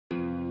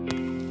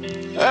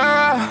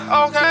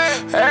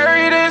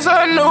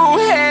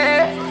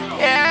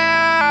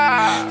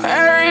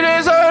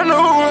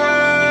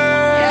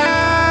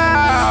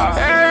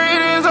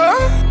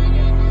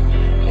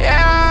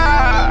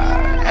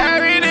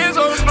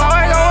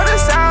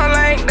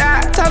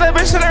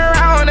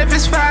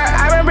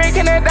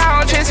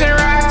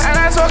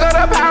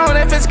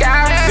it's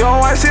gas. You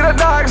don't wanna see the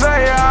dogs on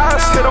your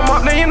ass. Hit them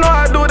up, then you know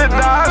I do the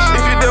dash.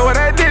 If you did what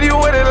I did, you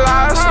wouldn't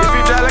last. If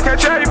you drive like a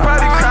jet, you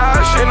probably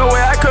crash. In a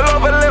way I could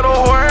love a little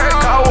whore.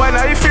 Cause when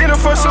now you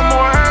feeling for some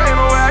more. In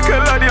a way I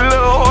could love these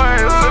little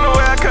whores. In a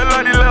way I could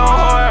love these little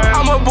whores.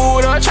 I'm a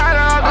Buddha,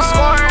 tryna up the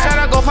score.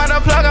 Tryna go find a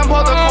plug and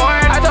pull the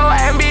cord. I told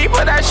MB,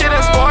 put that shit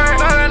in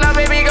sport. No,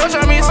 baby, go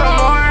show me some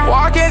more.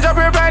 Walk in, drop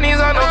your panties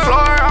on the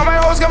floor. All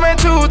my hoes coming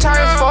 2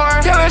 times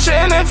 4. Killing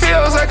shit and it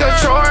feels like a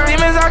chore.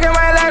 Demons knocking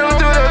my leg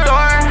through the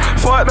door.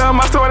 Fuck them,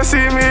 I still wanna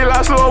see me.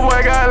 Last little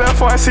boy got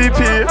left on CP.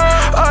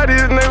 All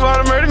these niggas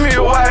wanna murder me.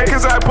 Why?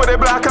 Cause I put it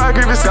black on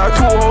grievous. Got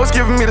 2 hoes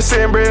giving me the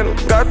same brain.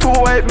 Got 2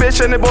 white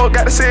bitch and they both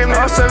got the same name.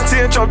 I'm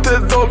 17, jump to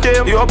the dope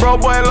game. You a bro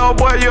boy, little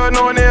boy, you a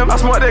no name. I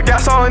smoke the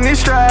gas on these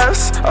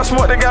stress. I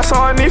smoke the gas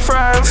on these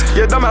friends.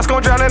 Your dumb ass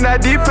gon' drown in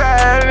that deep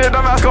end. Your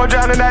dumb ass gon'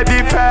 drown in that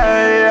deep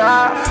end,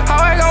 yeah.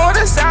 How I gon'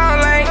 with a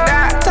sound like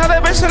that? Tell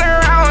the bitch turn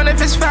around if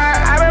it's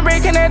fat. I've been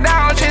breaking it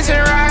down, chasing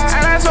racks.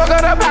 And I smoke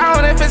on a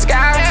pound if it's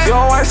gas. You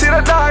don't wanna see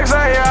the dogs